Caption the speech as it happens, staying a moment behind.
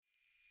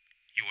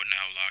You are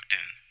now locked in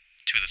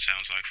to the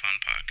Sounds Like Fun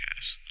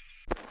podcast.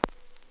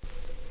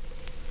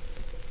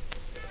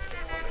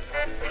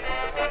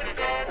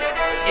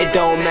 It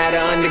don't matter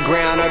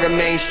underground or the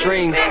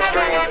mainstream.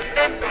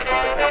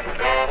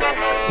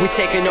 We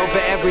taking over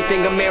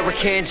everything,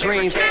 American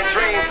dreams.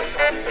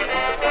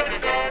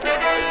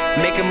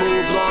 Make a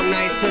move, long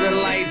nights to the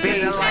light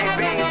beams.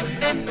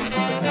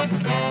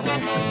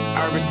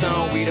 Urban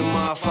Stone, we the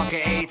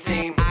motherfucking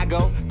A-team. I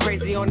go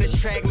crazy on this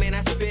track, man,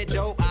 I spit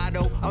dope.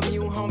 I'm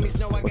you homies,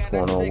 know I got What's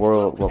going on,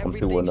 world? Welcome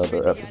to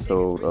another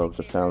episode of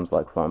the Sounds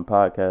Like Fun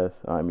podcast.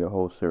 I'm your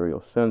host,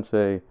 Serial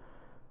Sensei.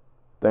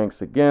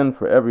 Thanks again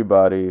for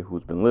everybody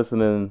who's been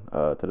listening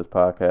to this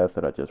podcast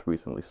that I just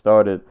recently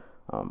started.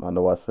 I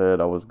know I said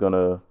I was going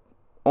to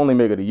only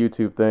make it a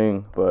YouTube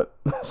thing, but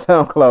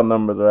SoundCloud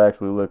numbers are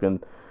actually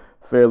looking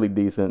fairly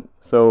decent.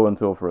 So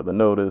until further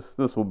notice,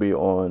 this will be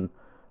on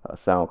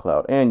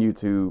SoundCloud and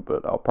YouTube,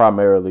 but I'll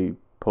primarily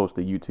post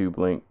the YouTube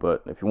link.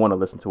 But if you want to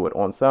listen to it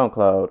on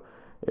SoundCloud,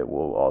 it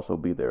will also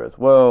be there as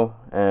well.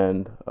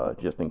 And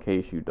just in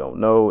case you don't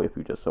know, if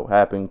you just so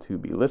happen to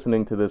be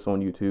listening to this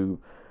on YouTube,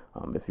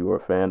 if you are a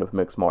fan of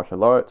mixed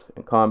martial arts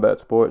and combat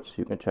sports,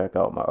 you can check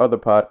out my other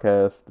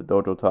podcast, the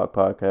Dojo Talk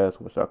podcast,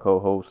 which I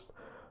co-host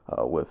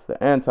with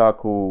the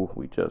Anti-Cool.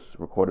 We just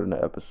recorded an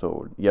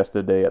episode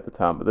yesterday at the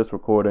time of this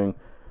recording.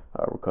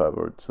 We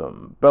covered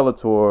some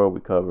Bellator,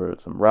 we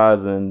covered some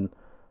Ryzen,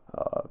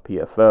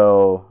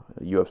 PFL,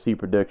 UFC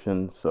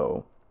predictions.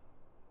 So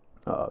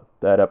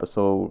that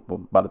episode,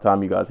 by the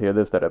time you guys hear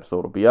this, that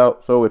episode will be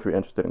out. So if you're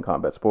interested in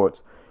combat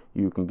sports,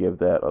 you can give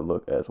that a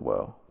look as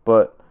well.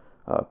 But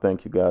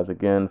thank you guys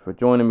again for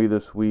joining me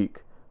this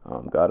week.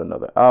 Got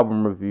another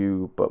album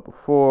review, but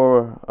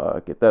before I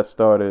get that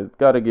started,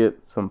 got to get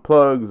some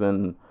plugs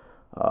and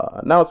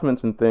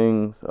announcements and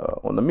things.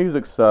 On the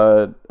music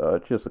side,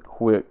 just a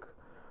quick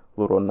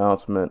little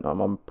announcement.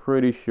 I'm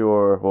pretty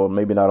sure, well,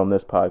 maybe not on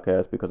this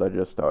podcast because I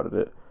just started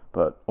it,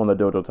 but on the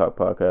Dojo Talk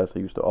podcast, I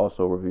used to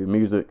also review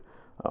music.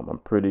 I'm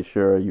pretty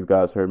sure you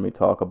guys heard me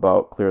talk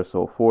about Clear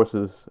Soul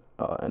Forces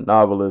and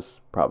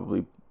Novelist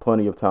probably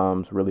plenty of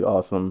times. Really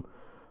awesome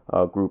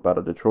group out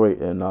of Detroit,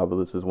 and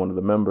Novelist is one of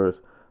the members.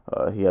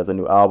 He has a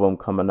new album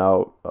coming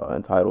out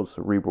entitled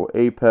Cerebral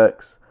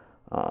Apex.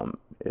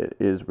 It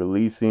is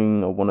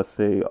releasing, I want to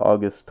say,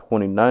 August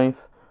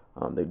 29th.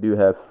 They do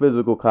have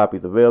physical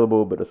copies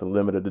available, but it's a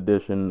limited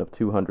edition of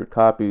 200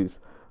 copies.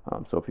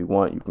 So if you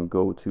want, you can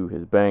go to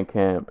his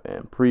Bandcamp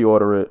and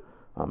pre-order it.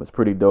 It's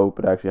pretty dope.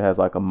 It actually has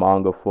like a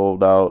manga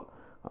fold out.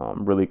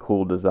 Really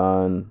cool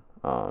design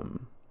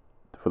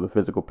for the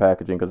physical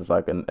packaging because it's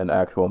like an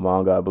actual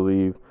manga, I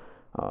believe.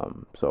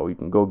 So you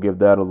can go give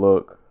that a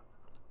look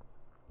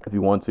if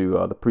you want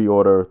to. The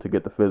pre-order to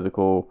get the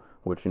physical,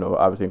 which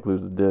obviously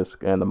includes the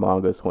disc and the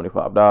manga, is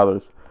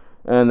 $25,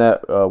 and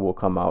that will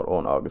come out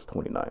on August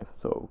 29th.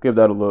 So give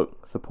that a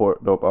look.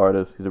 Support dope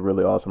artist. He's a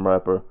really awesome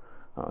rapper.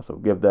 So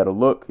give that a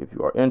look if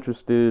you are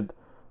interested.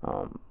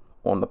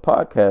 On the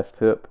podcast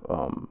tip,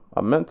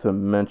 I meant to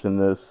mention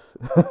this.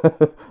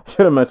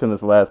 Should have mentioned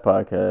this last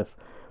podcast,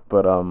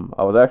 but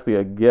I was actually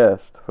a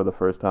guest for the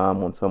first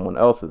time on someone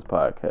else's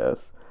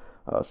podcast.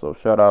 So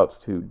shout outs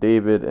to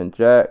David and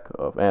Jack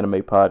of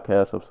Anime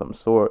Podcast of some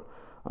sort.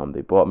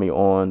 They brought me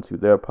on to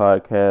their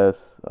podcast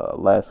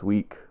last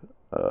week.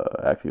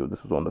 Actually,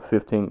 this was on the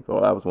 15th.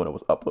 Well, that was when it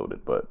was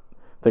uploaded, but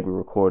I think we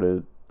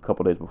recorded a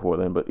couple days before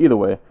then. But either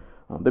way,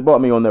 they brought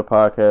me on their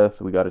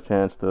podcast. We got a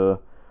chance to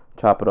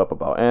chop it up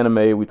about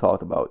anime. We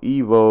talked about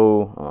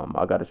Evo.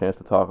 I got a chance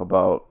to talk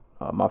about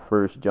my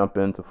first jump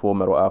into Full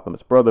Metal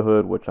Alchemist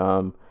Brotherhood, which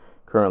I'm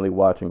currently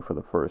watching for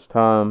the first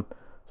time.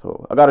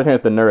 So I got a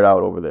chance to nerd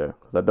out over there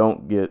because I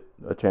don't get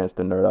a chance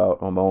to nerd out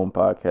on my own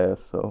podcast.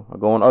 So I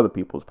go on other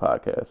people's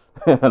podcasts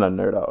and I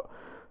nerd out.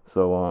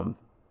 So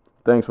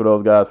thanks for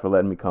those guys for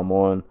letting me come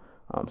on.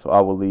 So I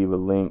will leave a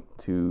link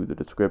to the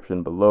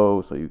description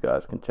below so you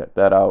guys can check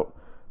that out.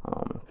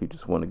 If you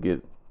just want to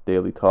get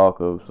daily talk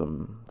of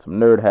some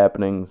nerd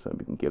happenings,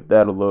 you can give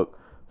that a look.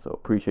 So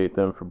appreciate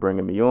them for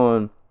bringing me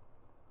on.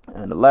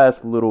 And the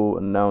last little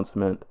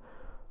announcement,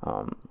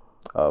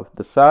 I've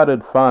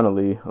decided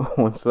finally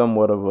on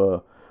somewhat of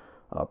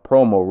a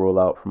promo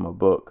rollout from a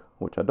book,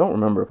 which I don't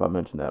remember if I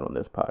mentioned that on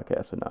this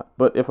podcast or not.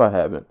 But if I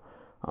haven't,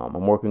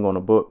 I'm working on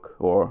a book,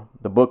 or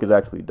the book is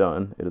actually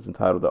done. It is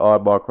entitled The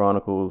Oddball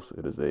Chronicles.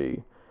 It is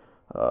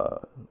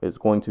it's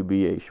going to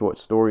be a short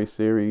story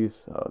series.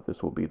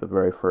 This will be the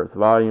very first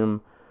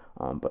volume,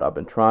 but I've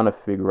been trying to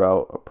figure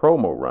out a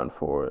promo run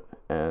for it,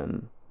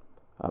 and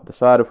I've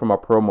decided for my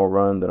promo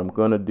run that I'm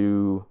going to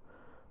do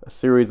a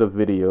series of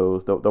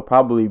videos. They'll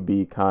probably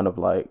be kind of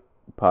like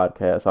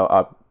podcasts.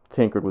 I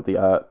tinkered with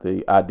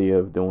the idea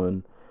of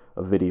doing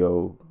a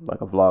video, like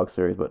a vlog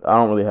series, but I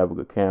don't really have a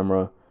good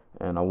camera,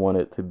 and I want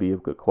it to be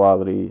of good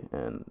quality,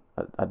 and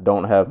I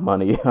don't have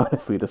money,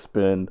 honestly, to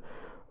spend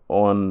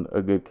on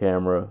a good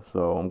camera.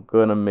 So I'm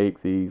going to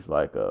make these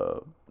like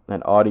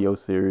an audio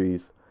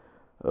series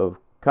of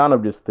kind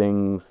of just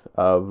things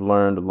I've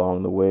learned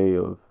along the way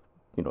of,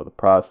 the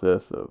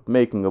process of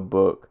making a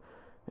book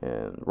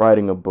and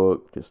writing a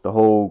book, just the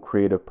whole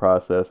creative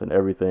process and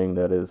everything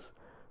that has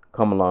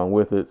come along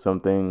with it. Some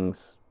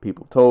things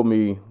people told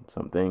me,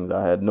 some things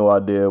I had no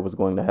idea was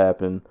going to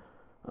happen.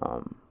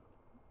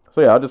 So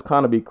yeah, I'll just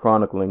kind of be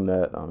chronicling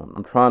that.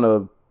 I'm trying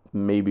to,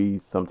 maybe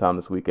sometime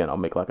this weekend I'll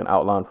make like an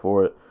outline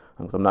for it.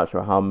 I'm not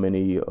sure how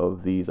many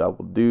of these I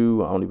will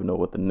do. I don't even know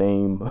what the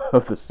name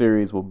of the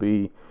series will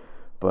be,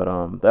 but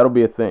that'll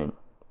be a thing.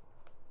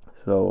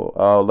 So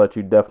I'll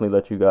definitely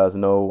let you guys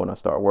know when I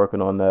start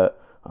working on that.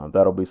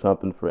 That'll be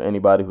something for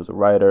anybody who's a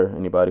writer,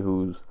 anybody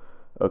who's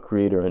a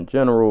creator in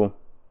general.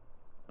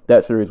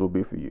 That series will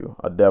be for you.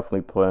 I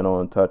definitely plan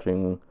on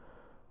touching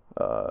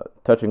on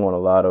a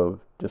lot of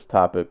just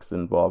topics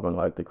involving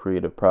like the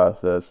creative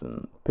process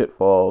and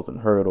pitfalls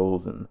and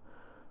hurdles and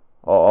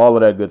all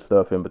of that good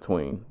stuff in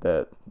between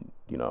that,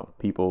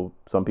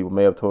 some people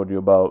may have told you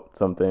about.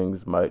 Some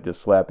things might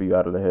just slap you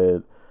out of the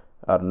head,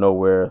 out of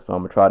nowhere. So I'm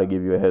going to try to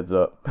give you a heads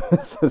up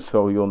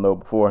so you'll know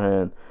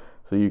beforehand,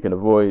 so you can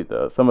avoid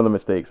some of the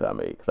mistakes I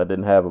made, because I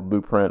didn't have a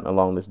blueprint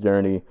along this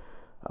journey.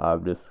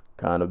 I've just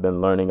kind of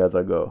been learning as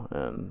I go,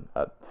 and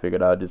I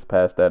figured I'd just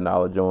pass that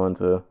knowledge on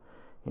to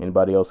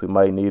anybody else who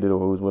might need it or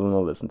who's willing to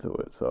listen to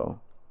it. So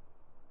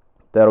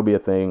that'll be a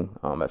thing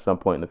at some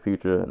point in the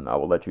future, and I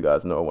will let you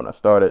guys know when I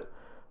start it,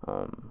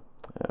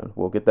 and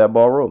we'll get that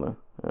ball rolling.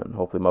 And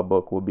hopefully my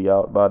book will be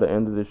out by the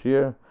end of this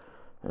year,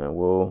 and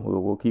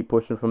we'll keep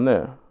pushing from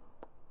there.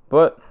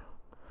 But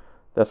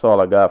that's all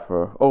I got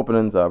for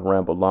openings. I've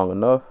rambled long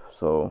enough,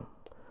 so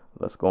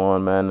let's go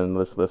on, man, and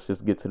let's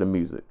just get to the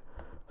music.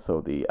 So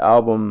the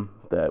album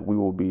that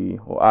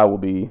I will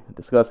be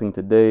discussing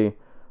today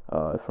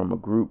is from a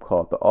group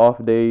called The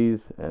Off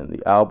Days, and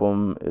the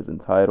album is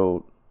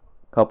entitled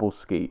Couple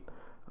Skate.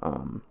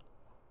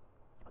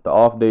 The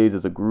Off Days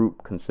is a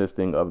group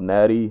consisting of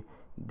Natty,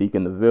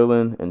 Deacon the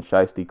Villain, and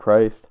Shiesty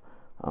Christ.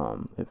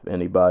 If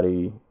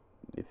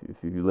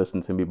you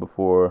listened to me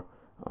before,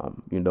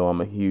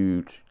 I'm a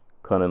huge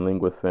Cunning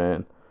Linguist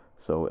fan.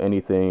 So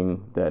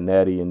anything that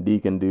Natty and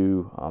Deacon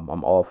do,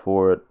 I'm all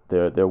for it.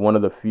 They're one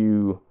of the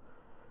few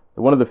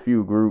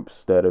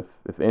groups that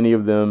if any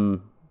of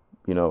them,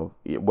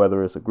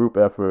 whether it's a group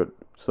effort,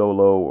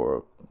 solo,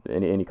 or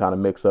any kind of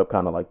mix up,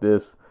 kind of like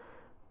this,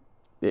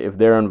 if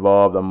they're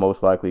involved, I'm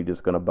most likely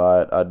just gonna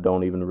buy it. I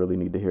don't even really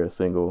need to hear a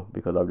single,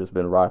 because I've just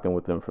been rocking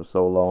with them for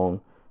so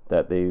long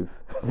that they've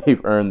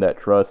earned that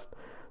trust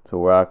to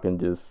where I can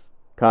just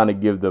kind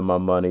of give them my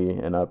money,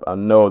 and I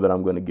know that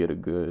I'm getting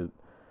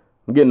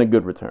a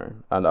good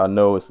return. I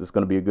know it's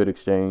going to be a good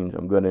exchange.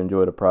 I'm going to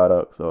enjoy the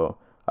product, so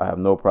I have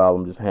no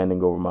problem just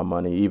handing over my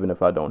money, even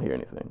if I don't hear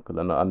anything, because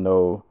I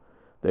know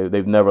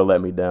they've never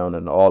let me down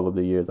in all of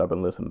the years I've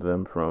been listening to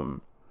them,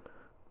 from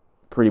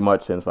pretty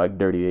much since like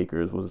Dirty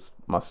Acres was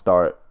my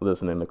start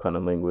listening to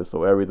Cunning Linguist.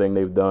 So everything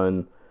they've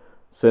done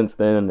since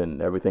then,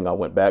 and everything I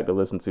went back to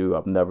listen to,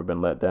 I've never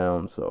been let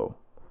down. So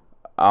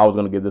I was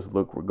going to give this a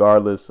look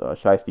regardless.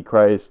 Shiesty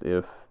Christ,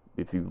 if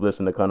you've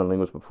listened to Cunning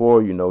Linguist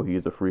before,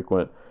 he's a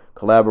frequent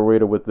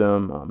collaborator with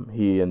them.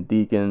 He and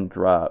Deacon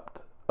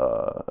dropped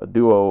a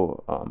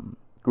duo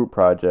group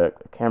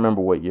project. I can't remember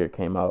what year it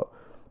came out,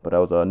 but that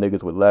was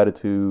Niggas with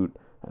Latitude,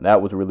 and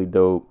that was really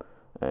dope.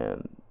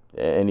 And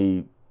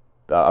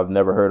I've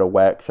never heard a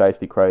whack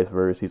Shiesty Christ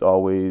verse. He's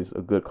always a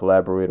good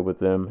collaborator with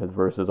them. His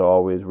verses are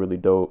always really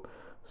dope.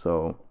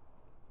 So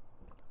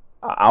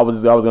I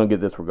was gonna get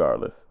this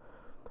regardless.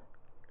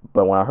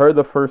 But when I heard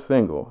the first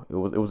single,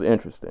 it was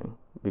interesting,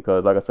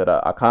 because like I said,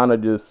 I kind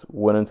of just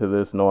went into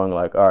this knowing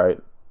like, all right,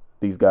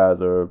 these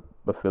guys are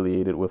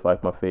affiliated with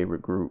like my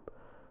favorite group,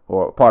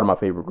 or part of my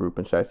favorite group,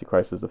 and Shiesty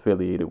Christ is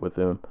affiliated with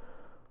them.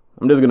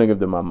 I'm just gonna give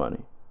them my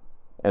money.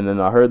 And then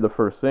I heard the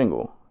first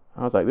single.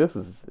 I was like, this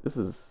is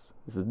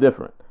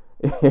different.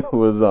 It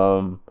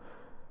was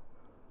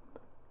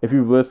if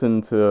you've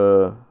listened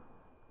to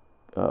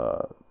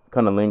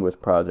kind of Linguist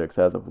projects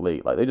as of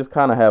late, like they just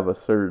kind of have a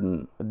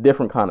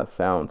different kind of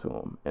sound to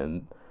them.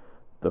 And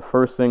the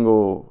first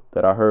single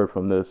that I heard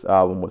from this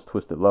album was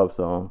Twisted Love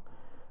Song,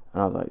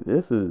 and I was like,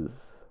 this is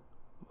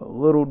a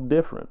little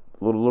different,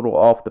 a little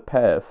off the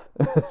path,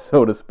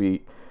 so to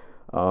speak,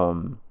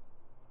 from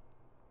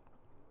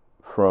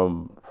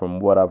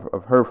what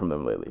I've heard from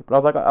them lately. But I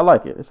was like, I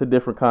like it. It's a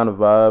different kind of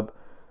vibe.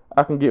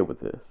 I can get with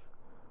this.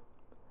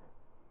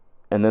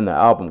 And then the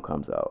album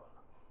comes out,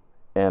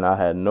 and I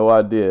had no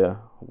idea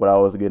what I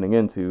was getting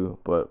into,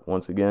 but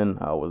once again,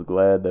 I was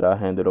glad that I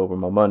handed over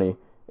my money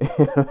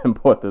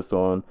and bought this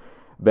on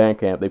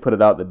Bandcamp. They put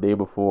it out the day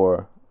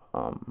before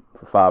for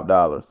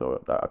 $5,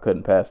 so I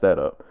couldn't pass that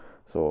up.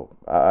 So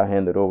I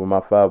handed over my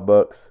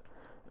 $5,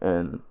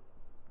 and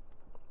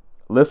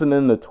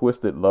listening to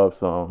Twisted Love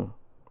Song,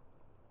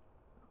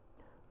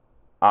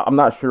 I'm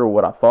not sure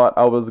what I thought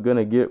I was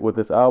gonna get with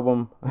this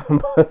album,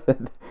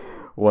 but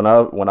when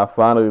I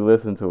finally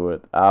listened to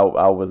it, I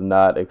was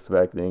not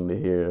expecting to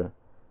hear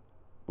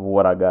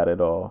what I got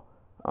at all.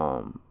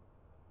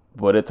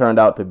 But it turned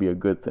out to be a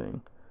good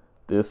thing.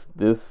 This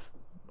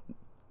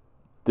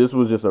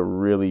was just a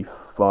really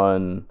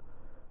fun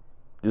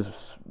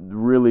just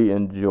really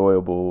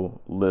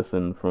enjoyable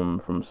listen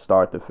from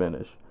start to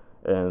finish.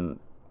 And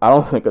I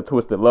don't think A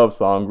Twisted Love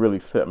Song really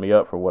set me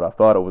up for what I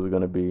thought it was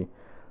going to be.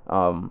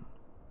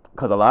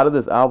 Because a lot of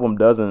this album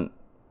doesn't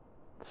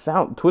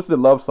sound... Twisted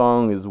Love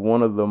Song is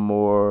one of the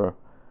more...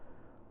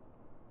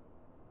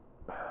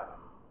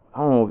 I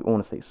don't know if you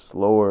want to say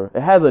slower.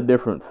 It has a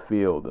different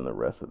feel than the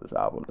rest of this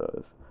album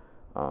does.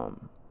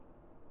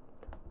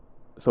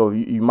 So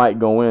you might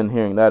go in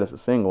hearing that as a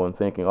single and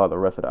thinking, oh, the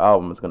rest of the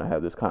album is going to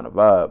have this kind of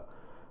vibe.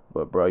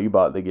 But, bro, you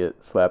about to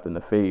get slapped in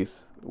the face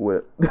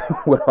with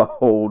with a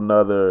whole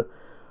nother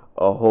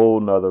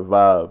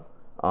vibe.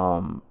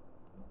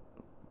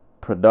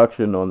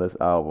 Production on this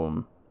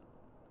album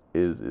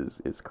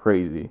is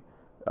crazy.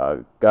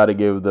 Got to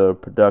give the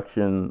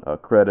production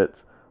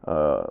credits.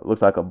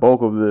 Looks like a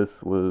bulk of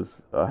this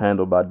was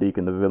handled by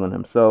Deacon the Villain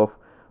himself.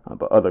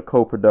 But other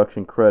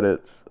co-production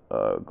credits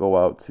go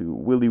out to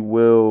Willie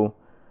Will.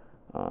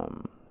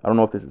 I don't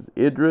know if this is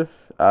Idris,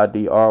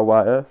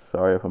 Idrys.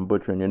 Sorry if I'm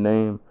butchering your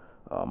name.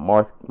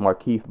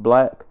 Markeith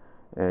Black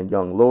and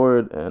Young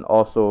Lord. And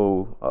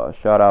also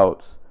shout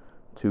outs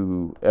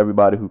to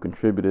everybody who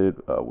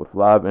contributed with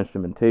live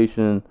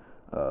instrumentation.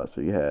 So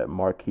you had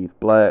Markeith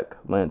Black,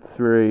 Lance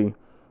Fury,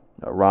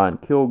 Ryan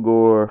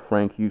Kilgore,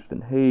 Frank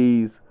Houston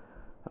Hayes,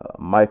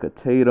 Micah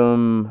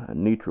Tatum,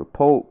 Anitra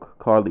Polk,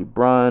 Carly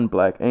Bryan,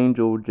 Black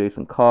Angel,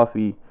 Jason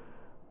Coffey.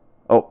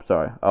 Oh,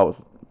 sorry, I was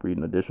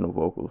reading additional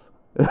vocals.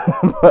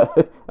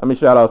 But, I mean,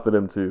 shout outs to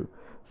them too.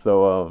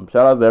 So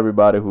shout outs to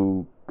everybody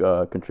who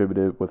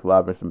contributed with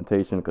live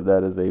instrumentation, because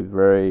that is a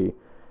very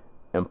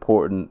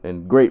important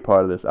and great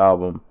part of this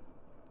album.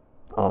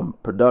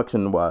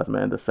 Production wise,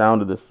 man, the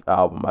sound of this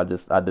album, I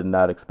did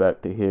not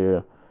expect to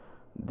hear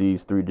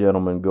these three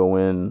gentlemen go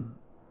in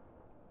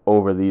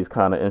over these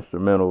kind of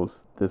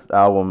instrumentals. This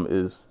album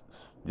is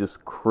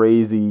just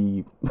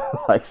crazy,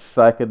 like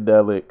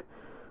psychedelic.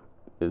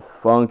 It's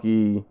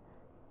funky.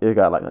 It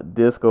got like a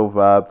disco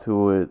vibe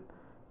to it,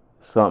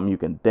 something you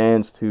can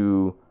dance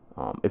to.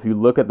 If you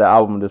look at the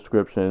album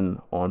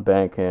description on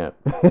Bandcamp,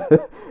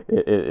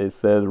 it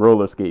says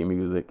roller skate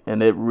music,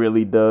 and it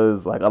really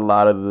does. Like, a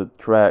lot of the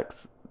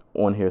tracks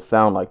on here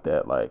sound like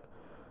that. Like,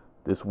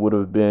 this would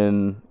have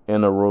been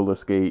in a roller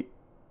skate,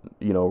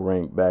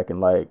 rink back in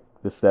like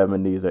the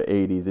 70s or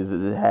 80s.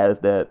 It has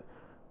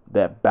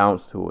that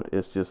bounce to it.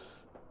 It's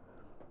just,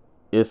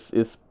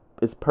 it's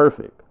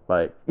perfect.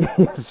 Like,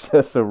 it's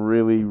just a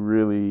really,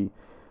 really,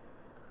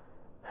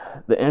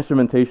 the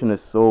instrumentation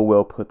is so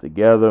well put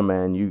together,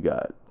 man. You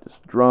got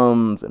just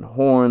drums and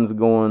horns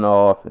going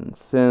off and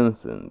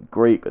synths and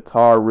great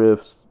guitar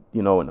riffs,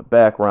 in the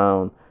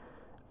background.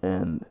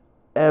 And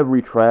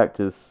every track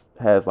just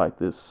has like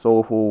this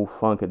soulful,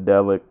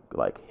 funkadelic,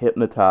 like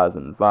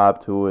hypnotizing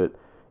vibe to it.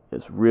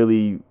 It's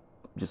really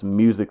just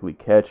musically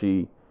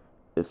catchy.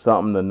 It's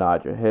something to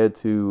nod your head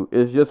to.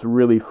 It's just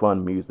really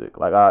fun music.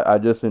 Like, I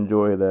just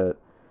enjoy that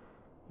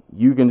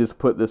you can just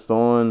put this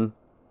on,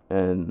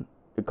 and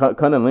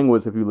Cunning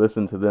Linguists, if you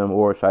listen to them,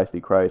 or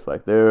Shiesty Christ,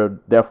 like, they're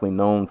definitely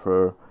known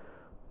for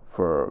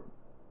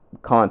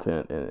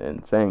content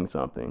and saying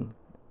something.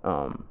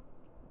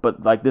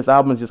 But like, this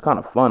album is just kind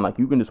of fun. Like,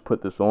 you can just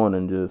put this on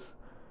and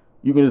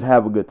you can just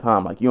have a good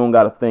time. Like, you don't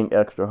got to think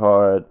extra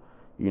hard.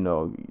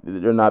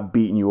 They're not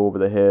beating you over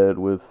the head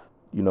with,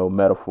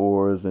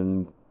 metaphors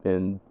and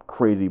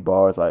crazy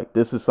bars. Like,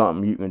 this is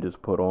something you can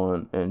just put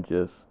on and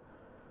just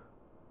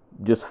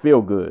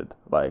feel good.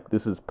 Like,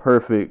 this is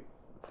perfect,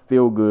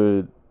 feel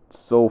good,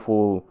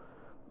 soulful,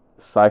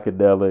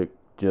 psychedelic,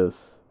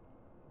 just,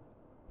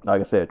 like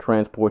I said,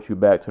 transports you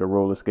back to the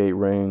roller skate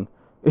ring,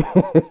 with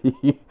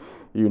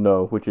your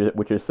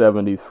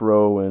 70s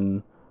fro.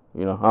 And, I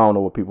don't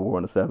know what people were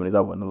in the 70s.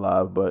 I wasn't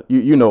alive, but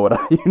you know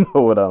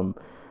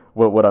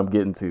what I'm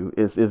getting to.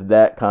 It's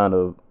that kind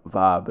of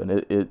vibe,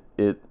 and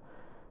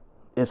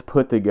it's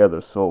put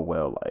together so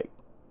well. Like,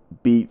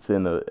 beats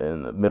in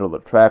the middle of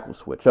the track will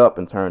switch up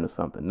and turn to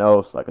something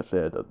else. Like I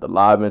said, the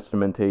live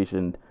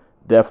instrumentation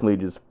definitely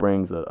just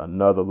brings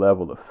another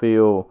level of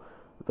feel.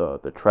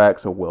 The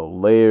tracks are well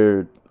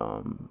layered.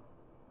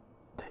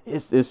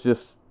 It's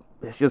just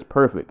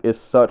perfect. It's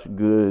such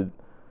good.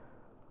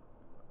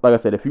 Like I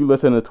said, if you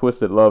listen to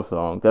Twisted Love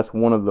Song, that's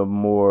one of the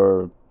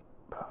more,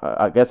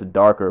 I guess,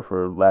 darker,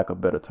 for lack of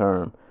a better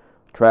term,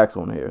 tracks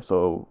on here.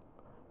 So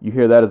you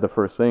hear that as the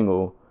first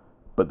single,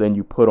 but then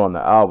you put on the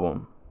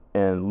album,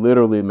 and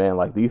literally, man,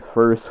 like, these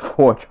first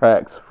 4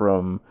 tracks,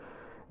 from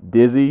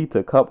Dizzy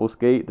to Couple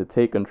Skate to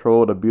Take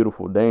Control to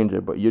Beautiful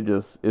Danger, but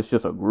it's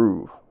just a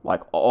groove,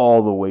 like,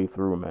 all the way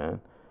through,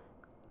 man.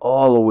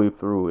 All the way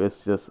through.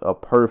 It's just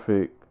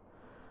perfect.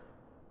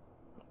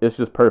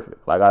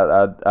 Like,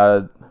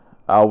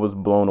 I was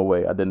blown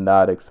away. I did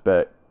not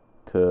expect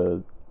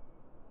to.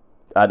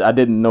 I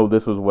didn't know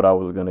this was what I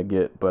was gonna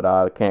get, but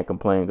I can't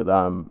complain because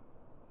I'm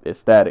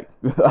ecstatic.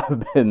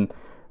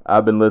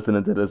 I've been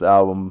listening to this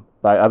album.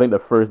 Like, I think the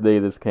first day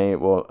this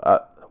came,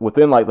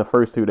 within like the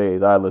first 2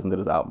 days, I listened to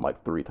this album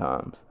like 3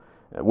 times,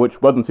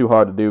 which wasn't too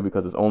hard to do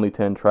because it's only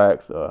 10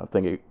 tracks. I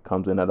think it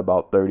comes in at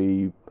about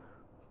 30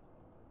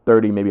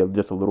 30, maybe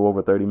just a little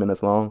over 30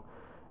 minutes long,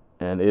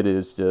 and it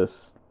is just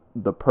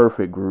the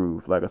perfect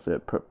groove. Like I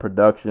said,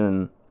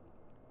 production,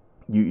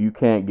 you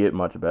can't get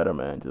much better,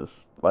 man.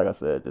 Just like I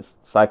said, just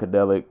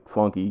psychedelic,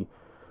 funky,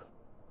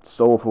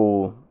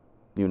 soulful.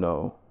 You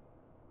know,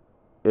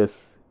 it's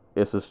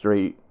a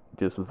straight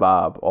just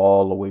vibe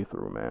all the way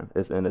through, man.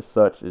 It's just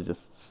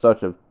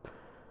such a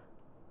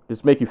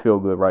just make you feel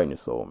good right in your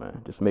soul,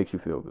 man. Just makes you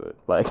feel good.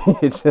 Like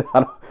it's just,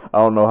 I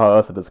don't know how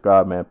else to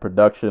describe, man.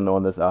 Production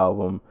on this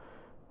album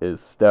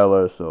is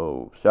stellar.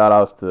 So shout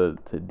outs to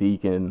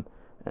Deacon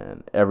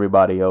and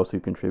everybody else who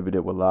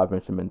contributed with live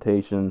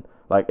instrumentation.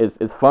 Like as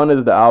fun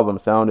as the album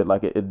sounded,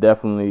 like it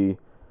definitely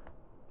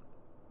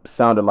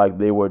sounded like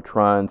they were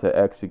trying to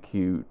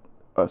execute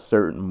a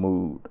certain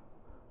mood.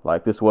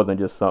 Like this wasn't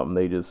just something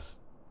they just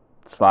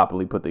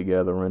sloppily put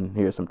together and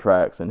here's some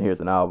tracks and here's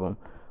an album.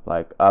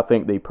 Like I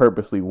think they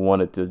purposely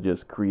wanted to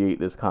just create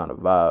this kind of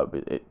vibe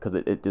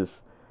because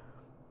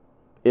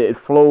it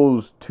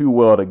flows too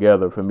well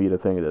together for me to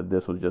think that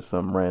this was just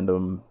some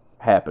random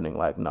happening.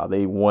 Like no,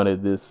 they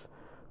wanted this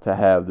to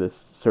have this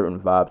certain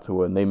vibe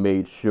to it, and they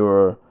made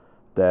sure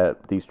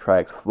that these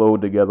tracks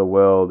flowed together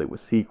well, they were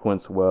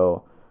sequenced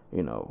well,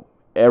 you know,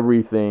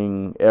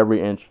 everything,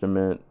 every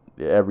instrument,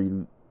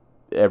 every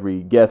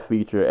guest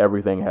feature,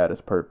 everything had its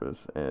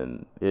purpose,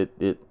 and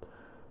it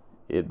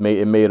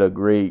made a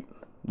great.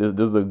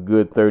 This is a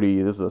good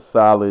 30. This is a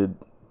solid,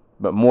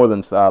 but more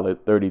than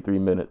solid 33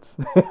 minutes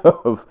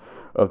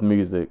of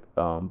music.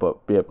 But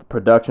yeah,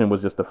 production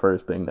was just the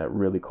first thing that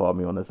really caught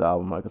me on this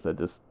album. Like I said,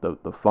 just the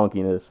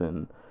funkiness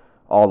and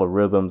all the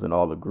rhythms and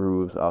all the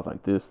grooves. I was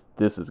like, this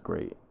is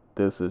great.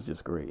 This is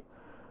just great.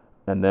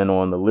 And then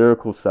on the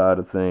lyrical side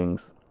of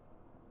things,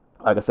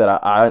 like I said,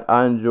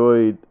 I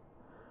enjoyed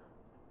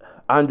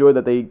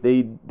that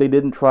they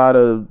didn't try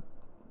to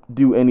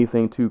do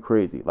anything too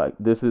crazy. Like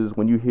this is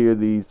when you hear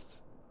these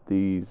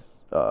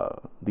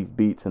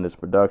beats and this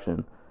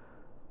production,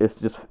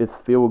 it's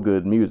feel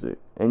good music,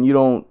 and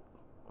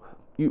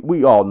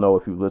we all know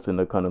if you listen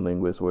to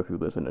Cunnilingus or if you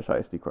listen to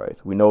Shiesty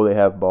Christ, we know they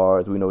have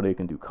bars, we know they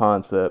can do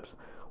concepts,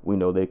 we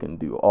know they can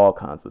do all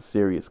kinds of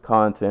serious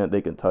content,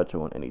 they can touch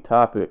on any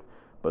topic,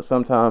 but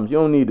sometimes you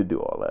don't need to do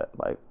all that.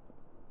 Like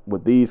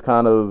with these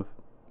kind of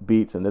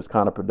beats and this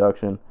kind of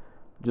production,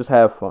 just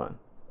have fun,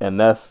 and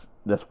that's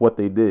what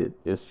they did.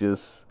 It's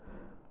just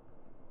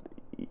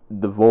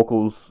the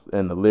vocals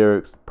and the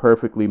lyrics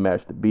perfectly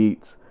match the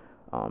beats.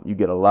 You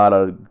get a lot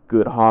of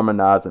good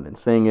harmonizing and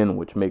singing,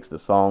 which makes the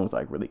songs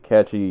like really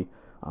catchy.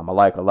 I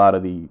like a lot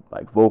of the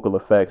like vocal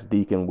effects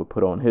Deacon would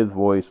put on his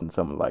voice and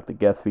some of like the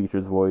guest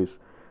features voice.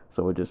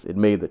 So it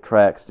made the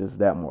tracks just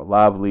that more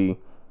lively.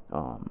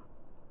 I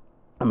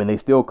mean, they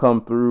still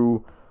come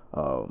through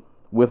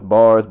with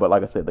bars, but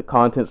like I said, the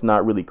content's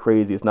not really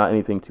crazy. It's not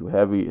anything too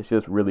heavy. It's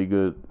just really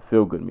good,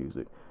 feel good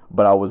music.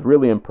 But I was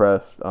really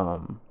impressed.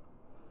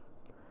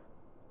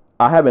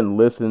 I haven't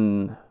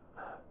listened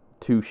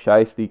to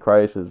Shiesty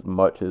Christ as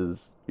much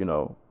as, you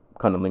know,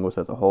 Cunnilingus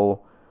as a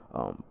whole.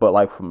 But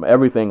like from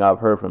everything I've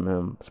heard from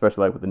him,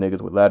 especially like with the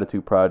Niggas with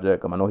Latitude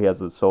project, I know he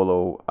has a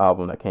solo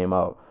album that came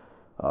out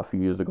a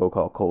few years ago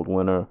called Cold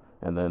Winter,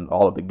 and then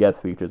all of the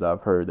guest features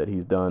I've heard that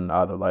he's done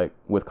either like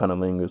with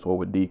Cunnilingus or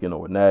with Deacon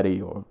or with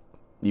Natty or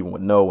even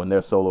with No and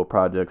their solo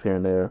projects here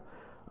and there.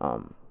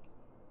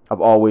 I've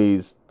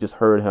always just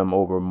heard him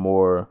over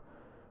more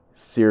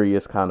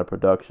serious kind of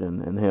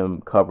production and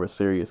him cover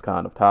serious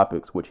kind of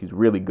topics, which he's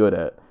really good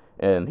at,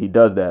 and he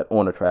does that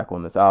on a track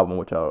on this album,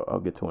 which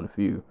I'll get to in a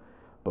few.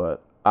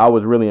 But I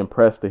was really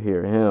impressed to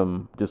hear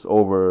him just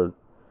over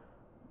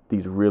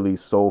these really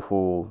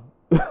soulful,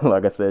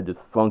 like I said,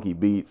 just funky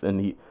beats,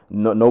 and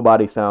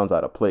nobody sounds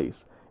out of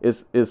place.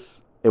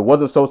 It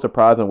wasn't so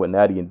surprising with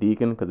Natty and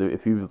Deacon, because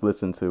if you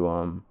listen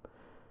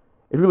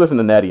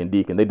to Natty and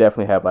Deacon, they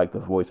definitely have like the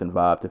voice and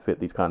vibe to fit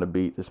these kind of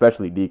beats,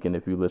 especially Deacon.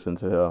 If you listen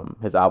to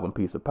his album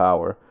Piece of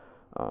Power,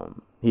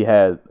 he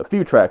had a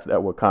few tracks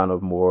that were kind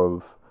of more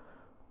of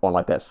on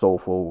like that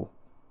soulful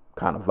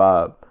kind of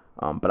vibe.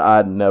 But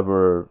I'd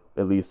never,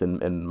 at least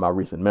in my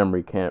recent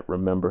memory, can't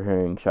remember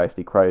hearing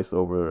Shiesty Christ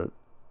over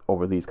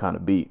these kind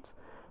of beats.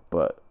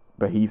 But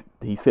he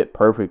fit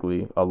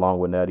perfectly along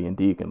with Natty and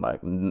Deacon.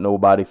 Like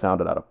nobody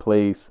sounded out of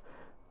place.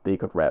 They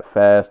could rap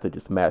fast to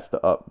just match the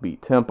upbeat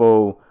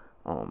tempo.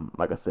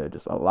 Like I said,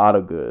 just a lot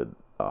of good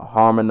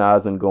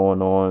harmonizing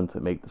going on to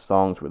make the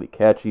songs really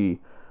catchy.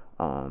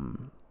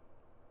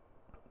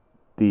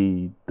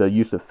 The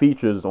use of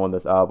features on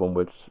this album,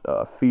 which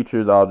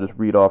features I'll just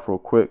read off real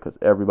quick because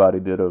everybody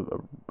did a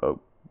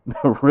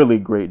really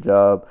great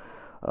job.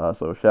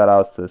 So shout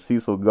outs to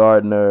Cecil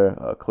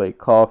Gardner, Clay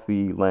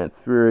Coffey, Lance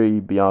Fury,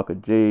 Bianca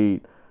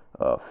Jade,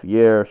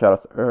 Fier. Shout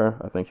outs to her.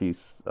 I think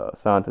she's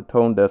signed to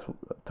Tone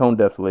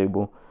Deaf's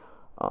label.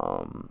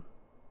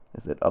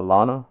 Is it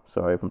Alana?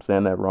 Sorry if I'm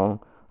saying that wrong.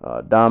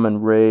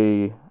 Diamond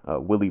Ray,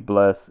 Willie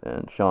Bless,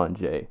 and Sean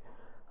J.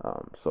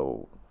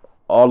 So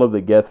all of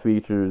the guest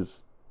features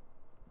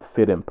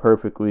fit in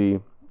perfectly.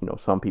 You know,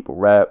 some people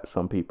rap,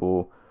 some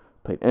people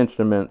played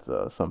instruments,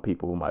 some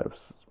people might have,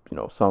 you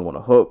know, sung on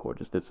a hook or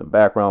just did some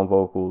background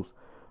vocals.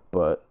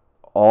 But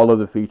All of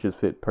the features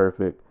fit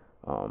perfect.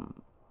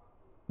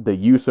 The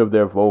use of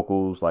their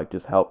vocals like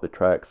just helped the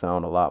track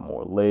sound a lot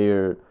more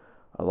layered,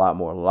 a lot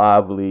more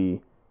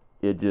lively.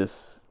 It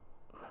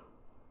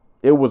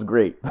was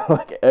great.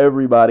 Like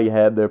everybody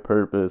had their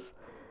purpose.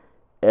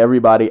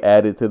 Everybody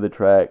added to the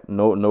track.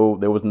 No,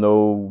 there was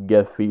no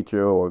guest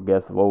feature or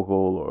guest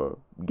vocal or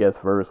guest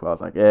verse where I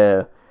was like,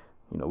 yeah,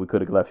 we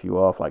could have left you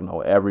off. Like,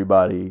 no,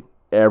 everybody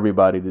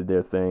did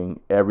their thing.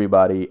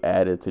 Everybody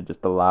added to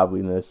just the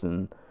liveliness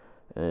and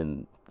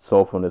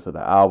soulfulness of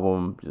the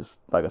album. Just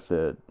like I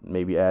said,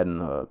 maybe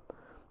adding a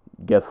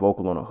guest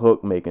vocal on a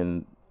hook,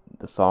 making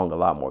the song a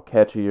lot more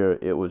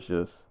catchier. It was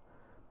just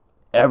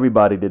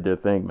everybody did their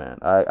thing, man.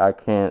 I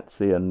can't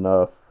say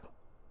enough.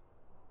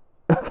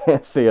 I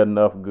can't say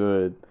enough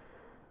good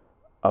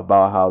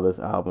about how this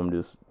album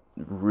just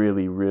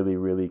really, really,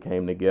 really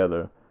came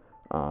together.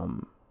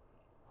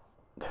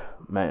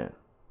 Man,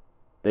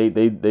 they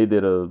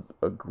did a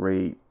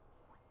great,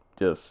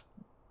 just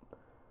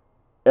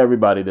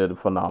everybody did a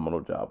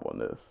phenomenal job on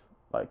this.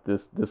 Like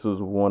this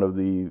was one of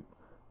the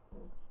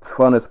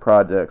funnest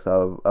projects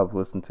I've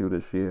listened to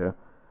this year.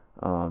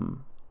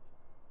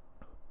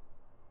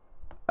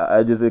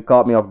 It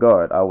caught me off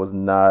guard. I was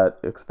not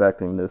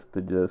expecting this to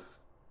just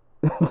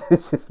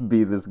to just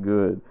be this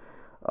good.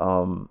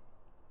 And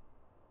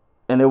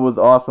it was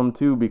awesome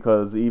too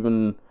because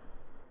even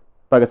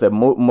like I said, a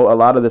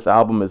lot of this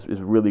album is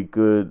really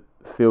good,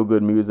 feel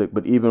good music.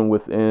 But even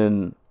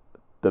within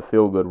the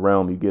feel good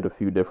realm, you get a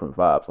few different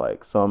vibes.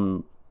 Like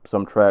some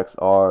tracks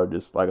are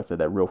just like I said,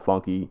 that real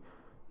funky,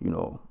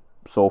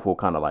 soulful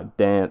kind of like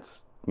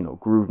dance,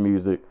 groove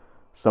music.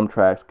 Some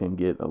tracks can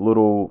get a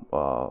little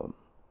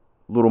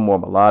more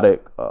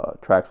melodic.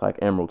 Tracks like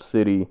Emerald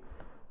City,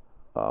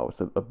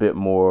 it's a bit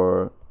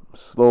more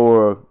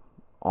slower,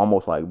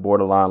 almost like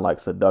borderline like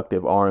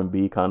seductive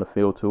R&B kind of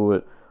feel to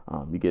it.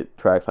 You get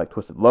tracks like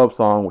Twisted Love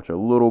Song, which are a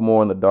little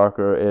more on the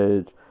darker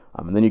edge.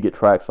 And then you get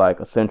tracks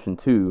like Ascension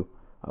 2,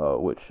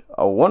 which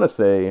I want to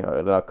say,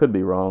 that I could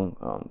be wrong,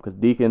 because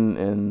Deacon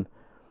and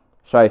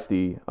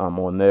Shiesty,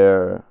 on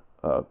their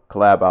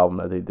collab album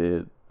that they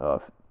did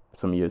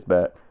some years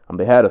back,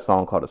 they had a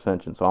song called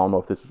Ascension. So I don't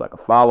know if this is like a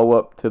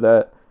follow-up to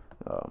that.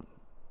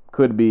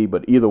 Could be,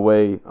 but either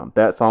way,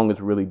 that song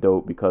is really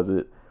dope because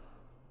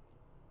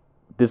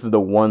this is the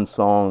one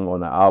song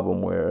on the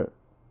album where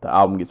the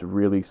album gets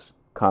really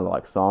kind of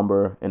like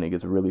somber and it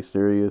gets really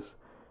serious,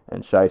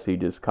 and Shiesty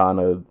just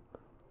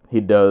he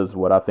does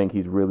what I think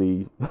he's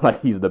really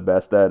like he's the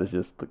best at, is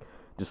just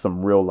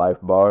some real life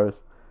bars,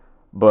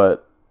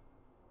 but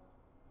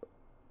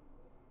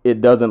it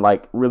doesn't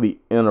like really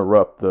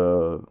interrupt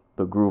the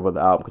groove of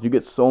the album because you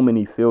get so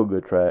many feel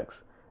good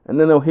tracks. And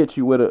then they'll hit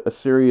you with a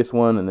serious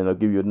one, and then they'll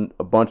give you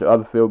a bunch of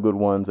other feel-good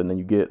ones, and then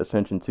you get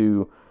Ascension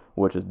 2,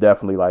 which is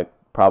definitely like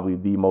probably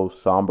the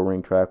most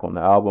sombering track on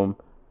the album.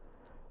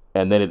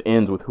 And then it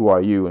ends with Who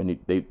Are You, and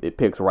it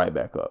picks right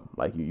back up.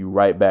 Like you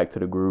right back to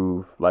the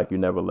groove like you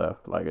never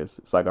left. Like it's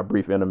like a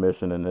brief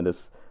intermission, and then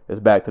it's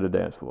back to the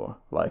dance floor.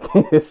 Like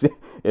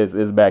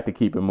it's back to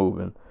keep it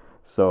moving.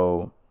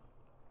 So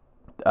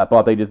I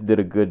thought they just did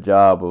a good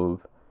job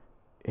of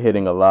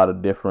hitting a lot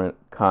of different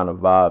kind of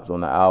vibes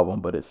on the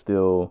album, but it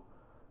still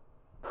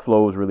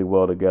flows really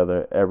well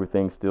together.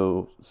 Everything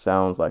still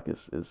sounds like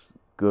it's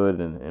good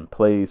and in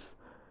place.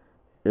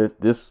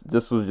 This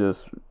was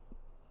just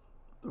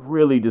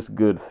really just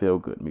good feel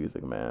good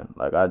music, man.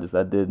 Like I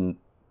didn't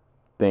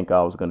think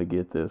I was gonna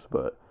get this,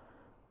 but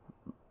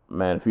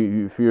man,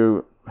 if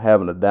you're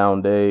having a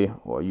down day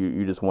or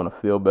you just want to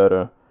feel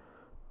better,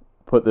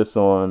 put this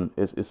on.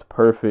 It's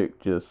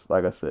perfect. Just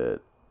like I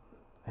said,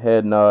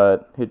 head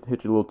nod, hit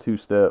your little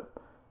two-step,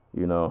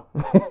 hit your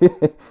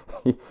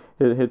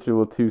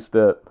little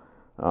two-step.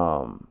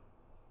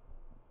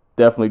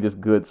 Definitely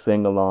just good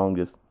sing-along,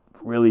 just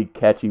really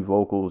catchy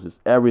vocals, just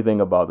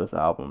everything about this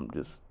album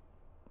just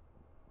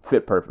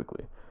fit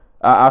perfectly.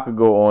 I could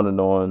go on and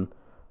on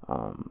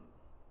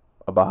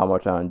about how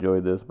much I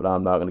enjoyed this, but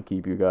I'm not going to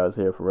keep you guys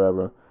here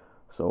forever.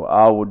 So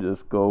I will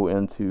just go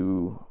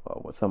into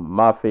what some of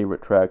my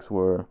favorite tracks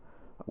were,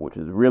 which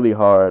is really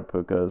hard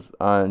because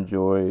I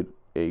enjoyed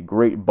a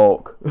great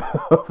bulk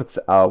of this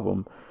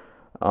album.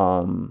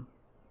 Man,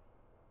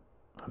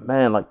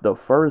 like the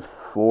first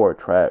 4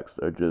 tracks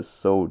are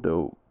just so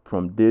dope.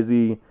 From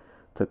Dizzy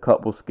to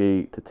Couple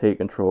Skate to Take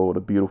Control to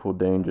Beautiful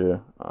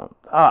Danger.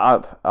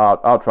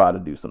 I'll try to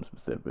do some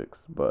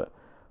specifics, but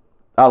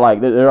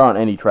there aren't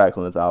any tracks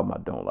on this album I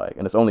don't like,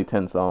 and it's only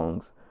 10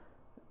 songs.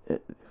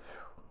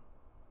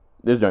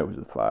 This joint was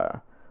just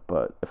fire.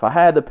 But if I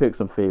had to pick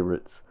some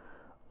favorites,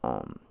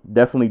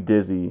 definitely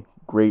Dizzy,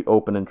 great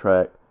opening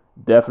track.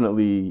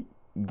 Definitely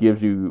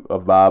gives you a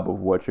vibe of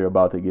what you're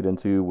about to get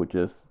into, with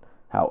just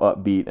how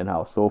upbeat and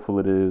how soulful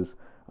it is.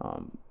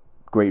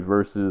 Great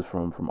verses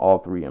from all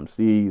 3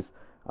 MCs.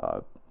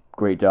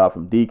 Great job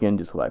from Deacon,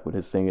 just like with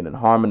his singing and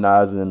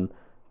harmonizing.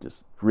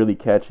 Just really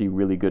catchy,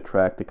 really good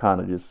track to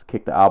kind of just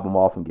kick the album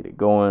off and get it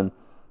going.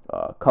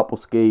 Couple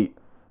Skate,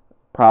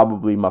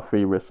 probably my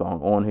favorite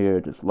song on here.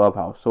 Just love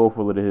how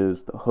soulful it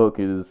is. The hook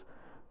is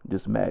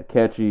just mad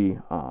catchy.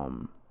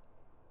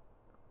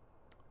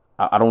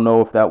 I don't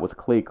know if that was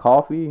Clay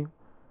Coffey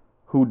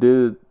who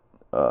did.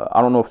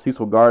 I don't know if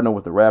Cecil Gardner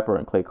was the rapper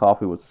and Clay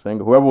Coffey was the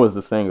singer. Whoever was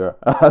the singer,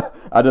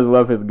 I just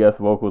love his guest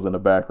vocals in the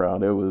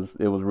background. It was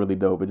really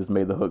dope. It just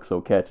made the hook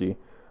so catchy.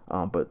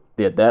 But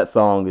yeah, that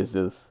song is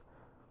just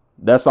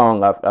that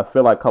song. I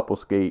feel like Couple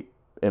Skate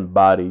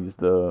embodies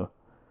the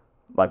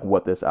like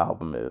what this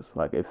album is.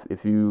 Like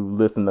if you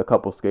listen to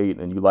Couple Skate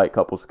and you like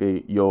Couple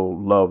Skate, you'll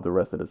love the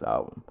rest of this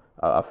album.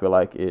 I feel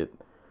like it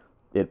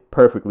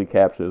perfectly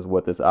captures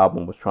what this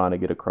album was trying to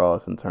get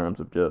across in terms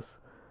of just,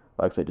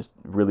 like I said, just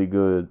really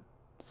good,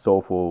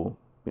 soulful,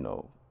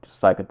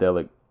 just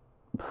psychedelic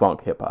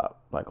funk hip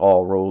hop, like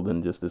all rolled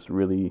in just this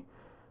really,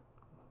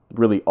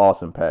 really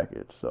awesome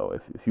package. So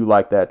if you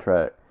like that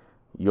track,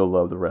 you'll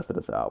love the rest of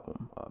this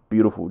album.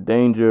 Beautiful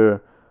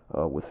Danger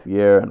with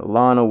Fier and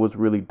Alana was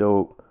really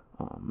dope.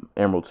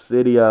 Emerald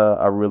City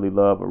I really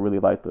love. I really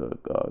like the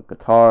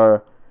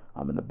guitar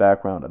in the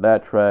background of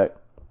that track.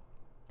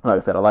 Like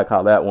I said, I like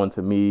how that one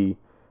to me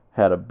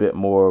had a bit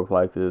more of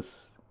like this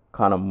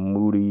kind of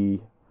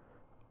moody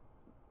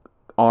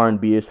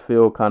R&B-ish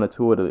feel kind of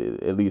to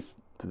it. At least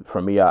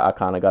for me, I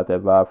kind of got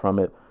that vibe from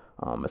it.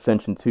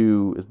 Ascension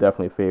 2 is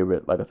definitely a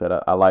favorite. Like I said,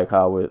 I like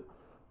how it,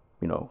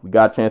 we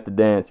got a chance to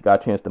dance, you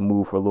got a chance to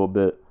move for a little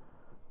bit.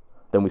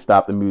 Then we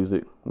stop the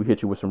music. We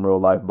hit you with some real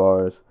life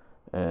bars.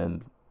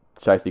 And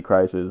Shiesty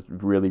Christ is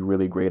really,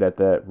 really great at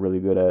that. Really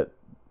good at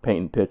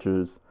painting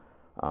pictures.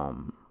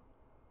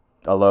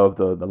 I love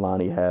the line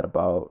he had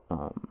about,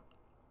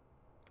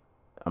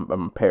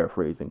 I'm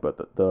paraphrasing,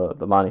 but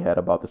the line he had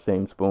about the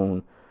same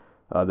spoon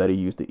that he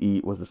used to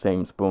eat was the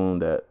same spoon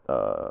that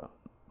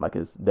like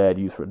his dad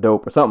used for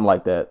dope or something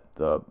like that.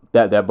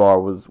 That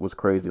bar was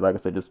crazy. Like I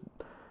said, just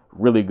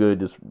really good,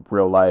 just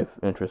real life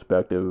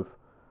introspective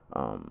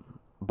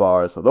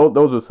bars. So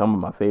those are some of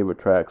my favorite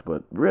tracks.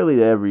 But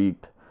really, every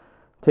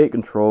Take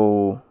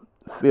Control,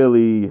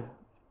 Philly,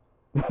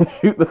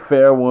 Shoot the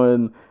Fair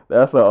One.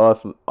 That's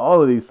awesome.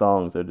 All of these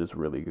songs are just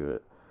really good.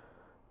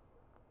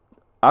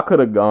 I could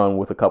have gone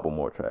with a couple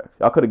more tracks.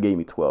 I could have gave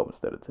me 12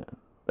 instead of 10.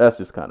 That's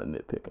just kind of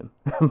nitpicking.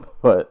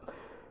 But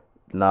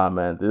nah,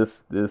 man,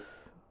 this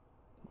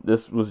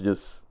was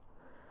just.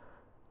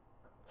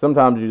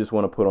 Sometimes you just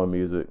want to put on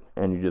music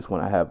and you just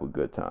want to have a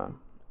good time,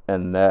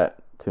 and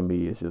that to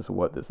me is just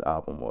what this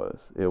album was.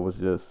 It was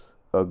just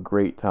a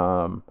great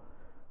time.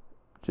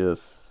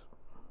 Just.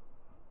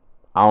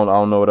 I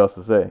don't know what else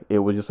to say. It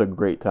was just a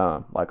great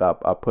time. Like I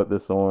put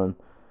this on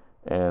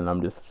and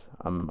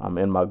I'm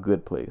in my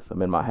good place.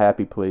 I'm in my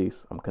happy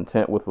place. I'm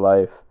content with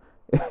life.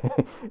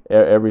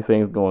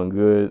 Everything's going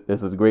good.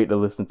 This is great to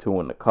listen to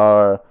in the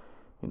car.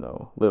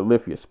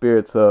 Lift your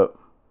spirits up.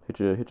 Hit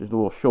your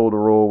little shoulder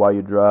roll while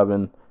you're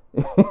driving.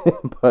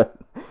 But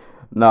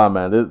nah,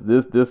 man,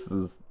 this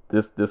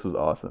was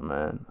awesome,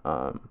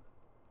 man.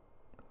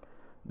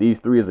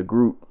 These three as a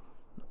group,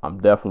 I'm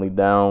definitely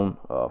down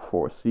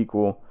for a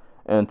sequel.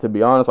 And to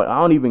be honest, like I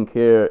don't even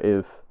care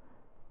if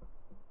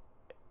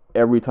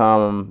every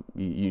time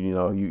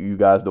you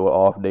guys do an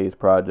Off Days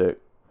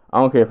project, I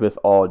don't care if it's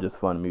all just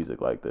fun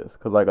music like this.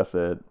 Because like I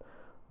said,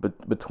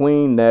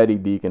 between Natty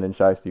Deacon and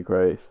Shiesty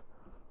Christ,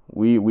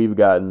 we've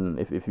gotten,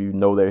 if you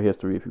know their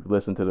history, if you've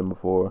listened to them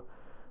before,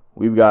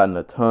 we've gotten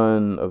a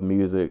ton of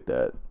music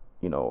that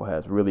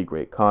has really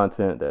great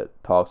content, that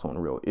talks on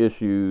real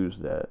issues,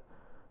 that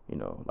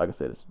like I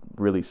said, it's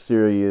really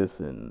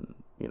serious, and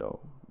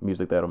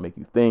music that'll make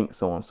you think,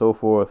 so on and so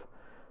forth.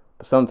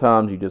 But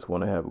sometimes you just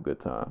want to have a good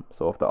time.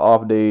 So if the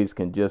Off Days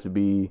can just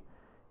be,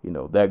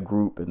 that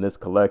group and this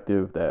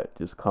collective that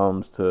just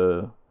comes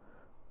to,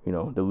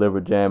 deliver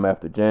jam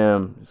after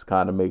jam, just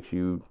kind of makes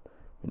you,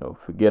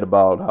 forget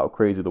about how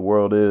crazy the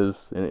world is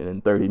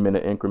in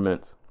 30-minute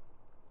increments,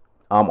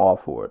 I'm all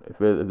for it. If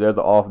there's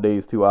an Off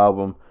Days 2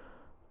 album,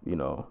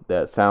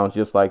 that sounds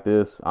just like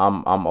this,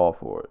 I'm all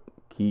for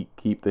it.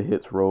 Keep the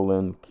hits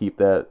rolling. Keep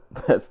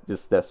that's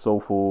just that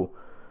soulful,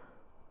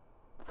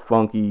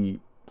 funky,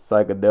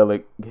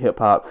 psychedelic hip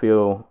hop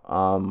feel.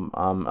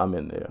 I'm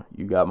in there.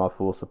 You got my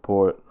full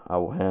support. I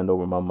will hand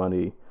over my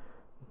money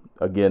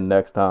again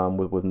next time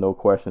with no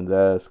questions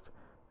asked.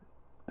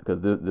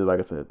 Because this, like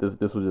I said,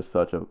 this was just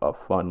such a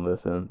fun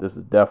listen. This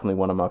is definitely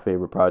one of my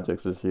favorite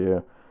projects this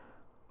year.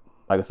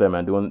 Like I said,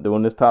 man,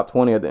 doing this top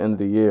 20 at the end of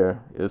the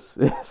year, it's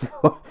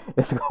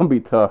gonna be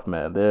tough,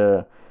 man. There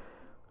are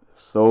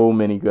so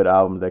many good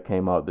albums that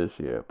came out this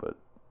year, but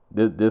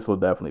this will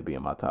definitely be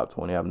in my top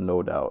 20. I have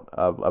no doubt.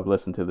 I've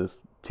listened to this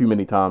too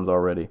many times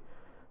already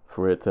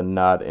for it to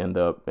not end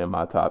up in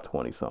my top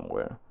 20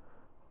 somewhere.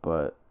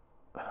 But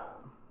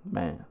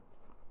man,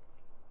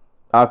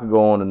 I could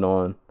go on and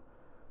on.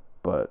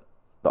 But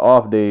the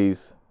Off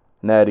Days,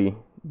 Natty,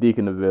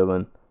 Deacon the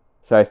Villain,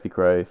 Shiesty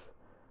Christ,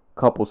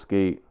 Couple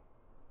Skate,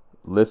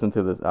 listen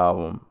to this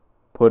album,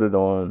 put it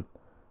on,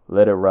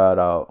 let it ride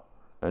out,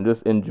 and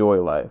just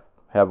enjoy life.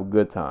 Have a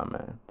good time,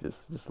 man.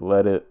 Just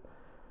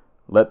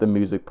let the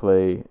music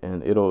play,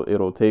 and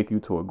it'll take you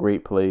to a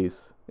great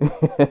place,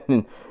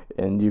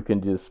 and you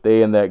can just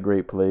stay in that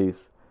great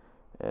place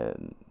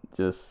and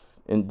just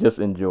and just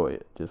enjoy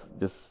it. Just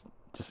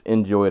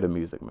enjoy the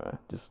music, man.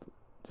 Just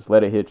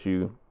let it hit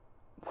you,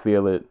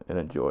 feel it, and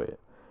enjoy it.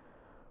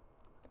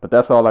 But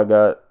that's all I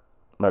got.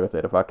 Like I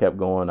said, if I kept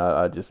going,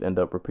 I just end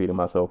up repeating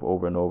myself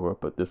over and over.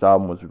 But this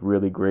album was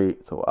really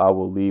great, so I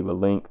will leave a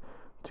link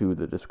to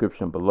the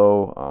description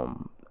below.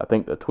 I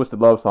think the Twisted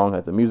Love song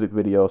has a music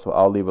video, so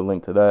I'll leave a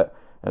link to that.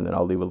 And then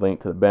I'll leave a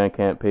link to the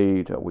Bandcamp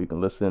page where you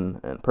can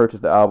listen and purchase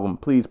the album.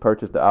 Please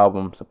purchase the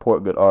album.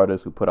 Support good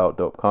artists who put out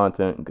dope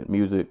content and good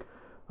music.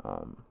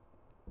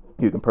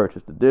 You can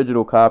purchase the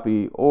digital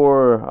copy,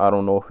 or I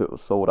don't know if it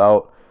was sold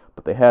out,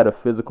 but they had a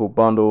physical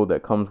bundle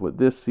that comes with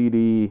this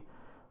CD.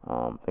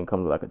 I think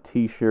comes with like a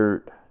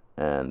t-shirt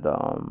and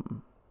a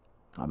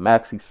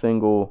maxi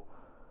single.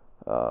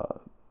 I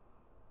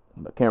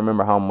can't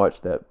remember how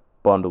much that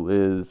bundle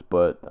is,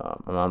 but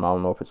I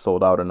don't know if it's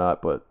sold out or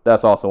not, but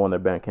that's also on their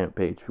Bandcamp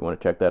page if you want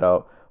to check that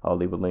out. I'll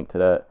leave a link to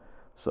that.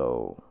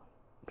 So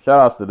shout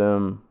outs to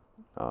them.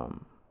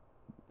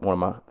 One of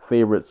my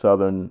favorite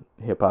Southern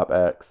hip hop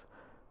acts.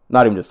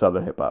 Not even just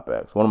Southern hip hop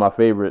acts. One of my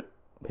favorite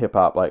hip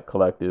hop like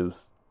collectives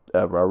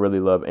ever. I really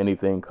love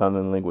anything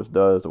Cunning Linguist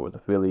does or is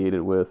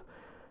affiliated with,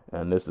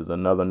 and this is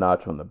another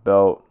notch on the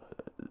belt.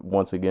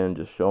 Once again,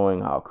 just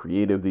showing how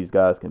creative these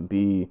guys can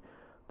be,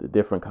 the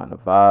different kind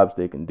of vibes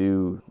they can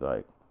do.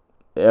 Like,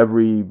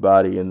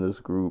 everybody in this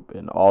group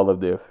and all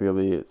of their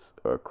affiliates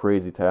are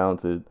crazy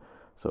talented.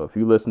 So if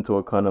you listen to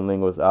a Cunning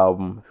Linguist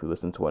album, if you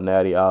listen to a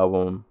Natty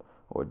album,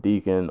 or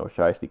Deacon, or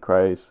Shiesty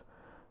Christ,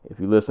 if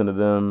you listen to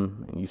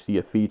them and you see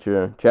a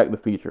feature, check the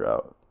feature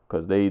out,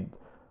 because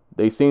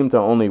they seem to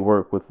only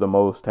work with the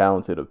most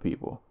talented of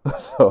people.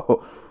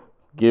 So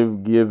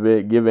give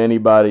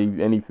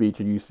anybody any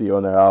feature you see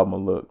on their album a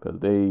look, because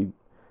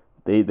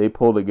they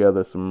pull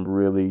together some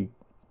really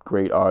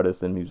great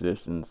artists and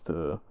musicians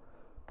to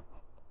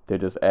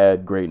just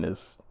add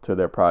greatness to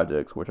their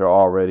projects, which are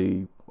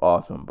already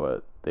awesome,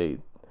 but they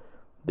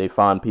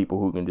find people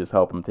who can just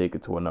help them take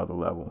it to another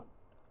level.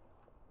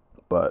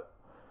 But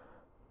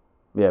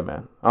yeah,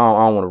 man, I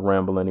don't want to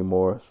ramble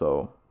anymore.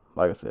 So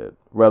like I said,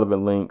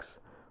 relevant links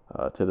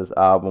to this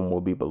album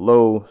will be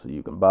below, so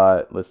you can buy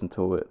it, listen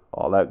to it,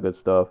 all that good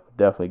stuff.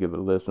 Definitely give it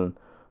a listen.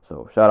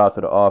 So shout out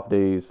to the Off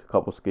Days.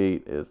 Couple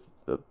Skate is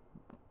a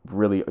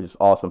really just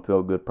awesome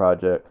feel good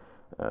project,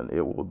 and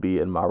it will be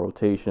in my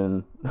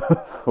rotation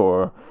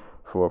for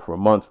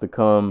months to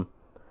come.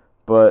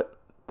 But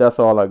that's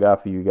all I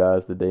got for you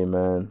guys today,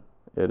 man.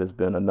 It has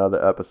been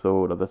another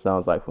episode of the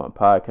Sounds Like Fun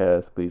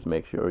podcast. Please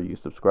make sure you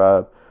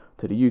subscribe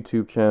to the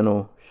YouTube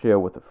channel, share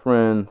with a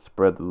friend,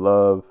 spread the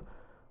love,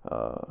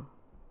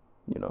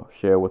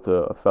 share with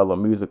a fellow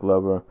music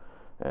lover.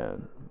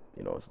 And,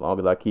 as long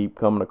as I keep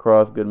coming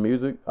across good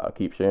music, I'll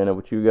keep sharing it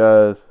with you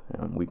guys,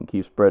 and we can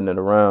keep spreading it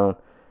around,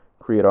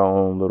 create our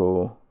own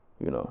little,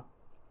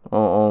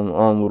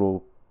 own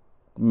little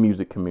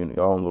music community,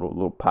 our own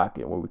little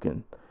pocket where we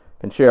can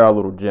share our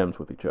little gems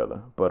with each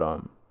other.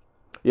 But,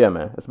 yeah,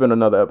 man, it's been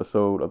another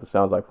episode of the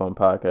Sounds Like Fun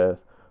podcast.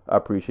 I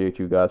appreciate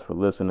you guys for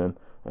listening,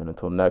 and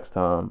until next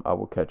time, I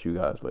will catch you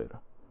guys later.